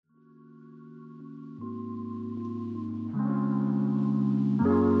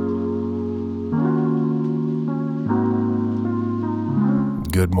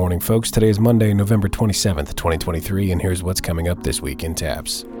Good morning, folks. Today is Monday, November 27th, 2023, and here's what's coming up this week in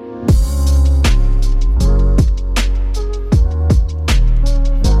TAPPS. Into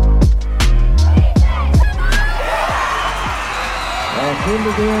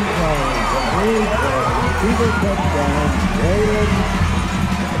the end zone, complete receiver touchdown, Jalen.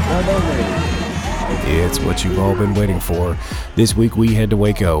 It's what you've all been waiting for. This week we head to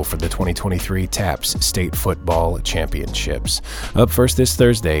Waco for the 2023 TAPPS State Football Championships. Up first this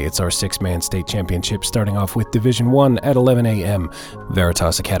Thursday, it's our six-man state championship starting off with Division I at 11 a.m.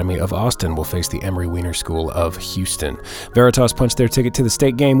 Veritas Academy of Austin will face the Emory Weiner School of Houston. Veritas punched their ticket to the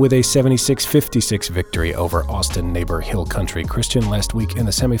state game with a 76-56 victory over Austin neighbor Hill Country Christian last week in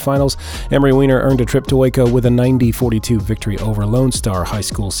the semifinals. Emory Weiner earned a trip to Waco with a 90-42 victory over Lone Star High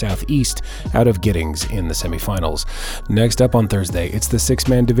School Southeast out of Giddings in the semifinals. Next up on Thursday, it's the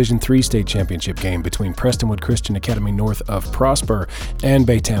six-man Division III state championship game between Prestonwood Christian Academy north of Prosper and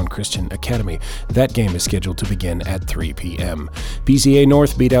Baytown Christian Academy. That game is scheduled to begin at 3 p.m. PCA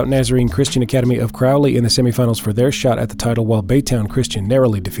North beat out Nazarene Christian Academy of Crowley in the semifinals for their shot at the title, while Baytown Christian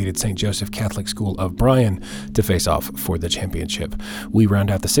narrowly defeated St. Joseph Catholic School of Bryan to face off for the championship. We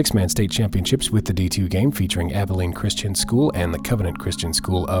round out the six-man state championships with the D2 game featuring Abilene Christian School and the Covenant Christian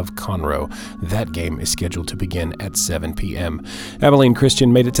School of Conroe. That game is scheduled to begin at 7 p.m. Abilene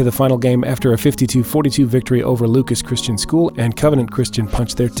Christian made it to the final game after a 52-42 victory over Lucas Christian School, and Covenant Christian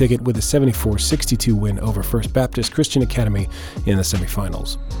punched their ticket with a 74-62 win over First Baptist Christian Academy in the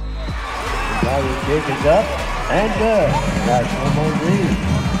semifinals. The kick is up and good. National Mode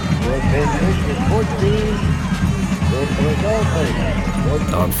Christian 14.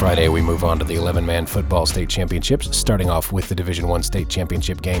 On Friday, we move on to the 11-man football state championships, starting off with the Division I state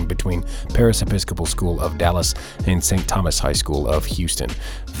championship game between Paris Episcopal School of Dallas and St. Thomas High School of Houston.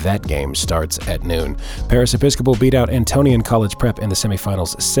 That game starts at noon. Paris Episcopal beat out Antonian College Prep in the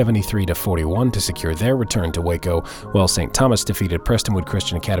semifinals 73-41 to secure their return to Waco, while St. Thomas defeated Prestonwood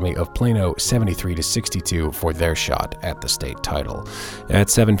Christian Academy of Plano 73-62 for their shot at the state title. At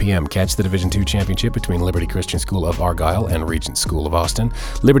 7 p.m., catch the Division II championship between Liberty Christian School of Argyle and Regent School of Austin.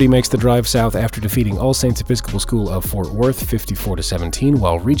 Liberty makes the drive south after defeating All Saints Episcopal School of Fort Worth 54-17,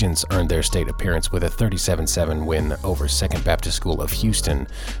 while Regents earned their state appearance with a 37-7 win over Second Baptist School of Houston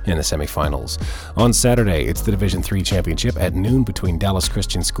in the semifinals. On Saturday, it's the Division III championship at noon between Dallas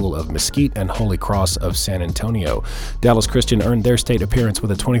Christian School of Mesquite and Holy Cross of San Antonio. Dallas Christian earned their state appearance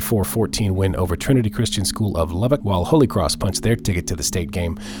with a 24-14 win over Trinity Christian School of Lubbock, while Holy Cross punched their ticket to the state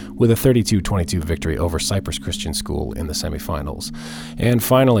game with a 32-22 victory over Cypress Christian School in the semifinals. And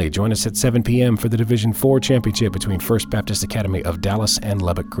finally, join us at 7 p.m. for the Division IV championship between First Baptist Academy of Dallas and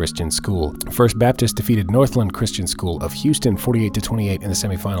Lubbock Christian School. First Baptist defeated Northland Christian School of Houston 48-28 in the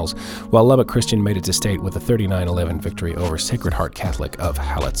semifinals, while Lubbock Christian made it to state with a 39-11 victory over Sacred Heart Catholic of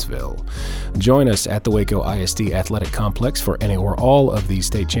Hallettsville. Join us at the Waco ISD Athletic Complex for any or all of these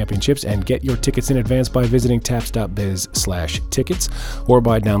state championships, and get your tickets in advance by visiting tapps.biz/tickets or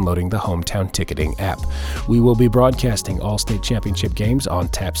by downloading the Hometown Ticketing app. We will be broadcasting all state championship games on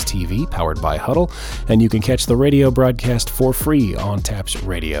TAPPS TV, powered by Huddle, and you can catch the radio broadcast for free on TAPPS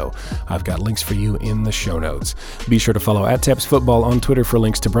Radio. I've got links for you in the show notes. Be sure to follow at TAPPS Football on Twitter for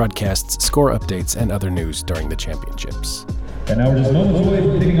links to broadcasts, score updates, and other news during the championships. And now we're just moments away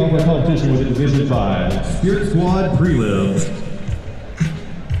from kicking off our competition with the Division 5 Spirit Squad Prelims.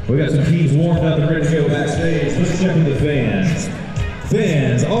 We got some teams warmed up and ready to go backstage. Let's check in the fans.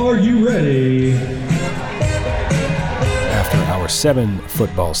 Fans, are you ready? After our 7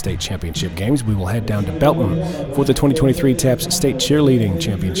 football state championship games, we will head down to Belton for the 2023 TAPPS State Cheerleading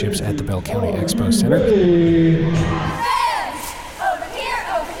Championships at the Bell County Expo Center. Fans, over here,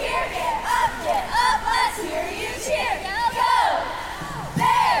 get up, let's hear you cheer. Go,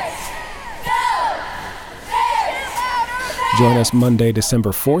 Bears, go, Bears. Join us Monday,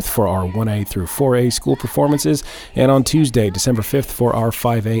 December 4th for our 1A through 4A school performances, and on Tuesday, December 5th for our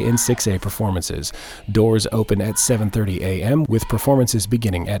 5A and 6A performances. Doors open at 7:30 a.m. with performances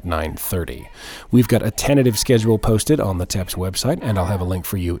beginning at 9:30. We've got a tentative schedule posted on the TAPPS website, and I'll have a link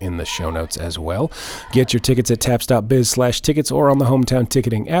for you in the show notes as well. Get your tickets at tapps.biz/tickets or on the Hometown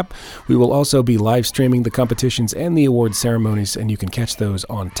Ticketing app. We will also be live streaming the competitions and the award ceremonies, and you can catch those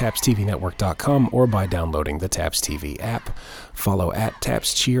on tappstvnetwork.com or by downloading the TAPPS TV app. Follow at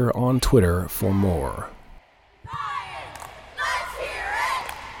TAPPS Cheer on Twitter for more. Let's hear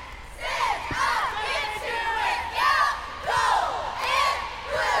it. Stand up into it. Yeah. Go and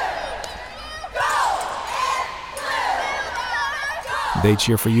blue. Go and blue. They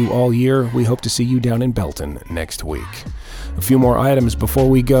cheer for you all year. We hope to see you down in Belton next week. A few more items before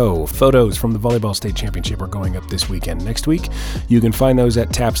we go. Photos from the Volleyball State Championship are going up this weekend next week. You can find those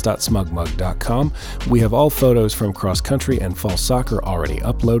at tapps.smugmug.com. We have all photos from cross country and fall soccer already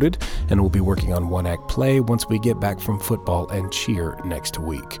uploaded, and we'll be working on one-act play once we get back from football and cheer next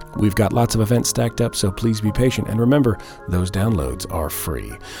week. We've got lots of events stacked up, so please be patient, and remember, those downloads are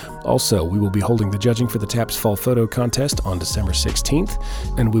free. Also, we will be holding the judging for the TAPPS Fall Photo Contest on December 16th,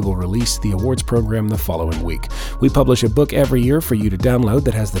 and we will release the awards program the following week. We publish a book every year for you to download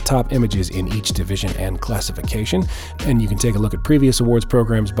that has the top images in each division and classification, and you can take a look at previous awards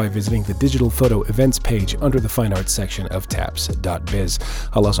programs by visiting the digital photo events page under the Fine Arts section of tapps.biz.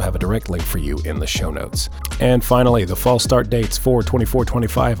 I'll also have a direct link for you in the show notes. And finally, the fall start dates for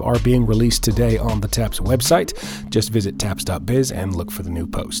 24-25 are being released today on the TAPPS website. Just visit tapps.biz and look for the new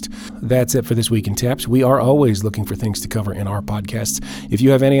post. That's it for this week in TAPPS. We are always looking for things to cover in our podcasts. If you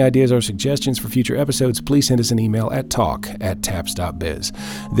have any ideas or suggestions for future episodes, please send us an email at talk@tapps.biz.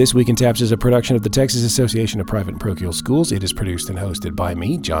 This Week in TAPPS is a production of the Texas Association of Private and Parochial Schools. It is produced and hosted by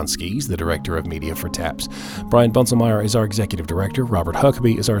me, John Skees, the Director of Media for TAPPS. Brian Bunselmeyer is our Executive Director. Robert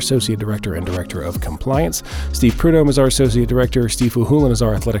Huckabee is our Associate Director and Director of Compliance. Steve Prudhomme is our Associate Director. Steve Fuhulan is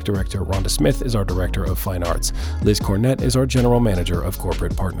our Athletic Director. Rhonda Smith is our Director of Fine Arts. Liz Cornett is our General Manager of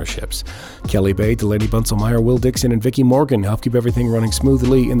Corporate Partnerships. Kelly Bay, Delaney Bunselmeyer, Will Dixon, and Vicki Morgan help keep everything running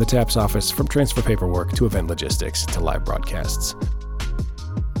smoothly in the TAPPS office, from transfer paperwork to event logistics to live broadcasts.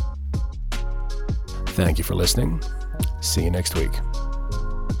 Thank you for listening. See you next week.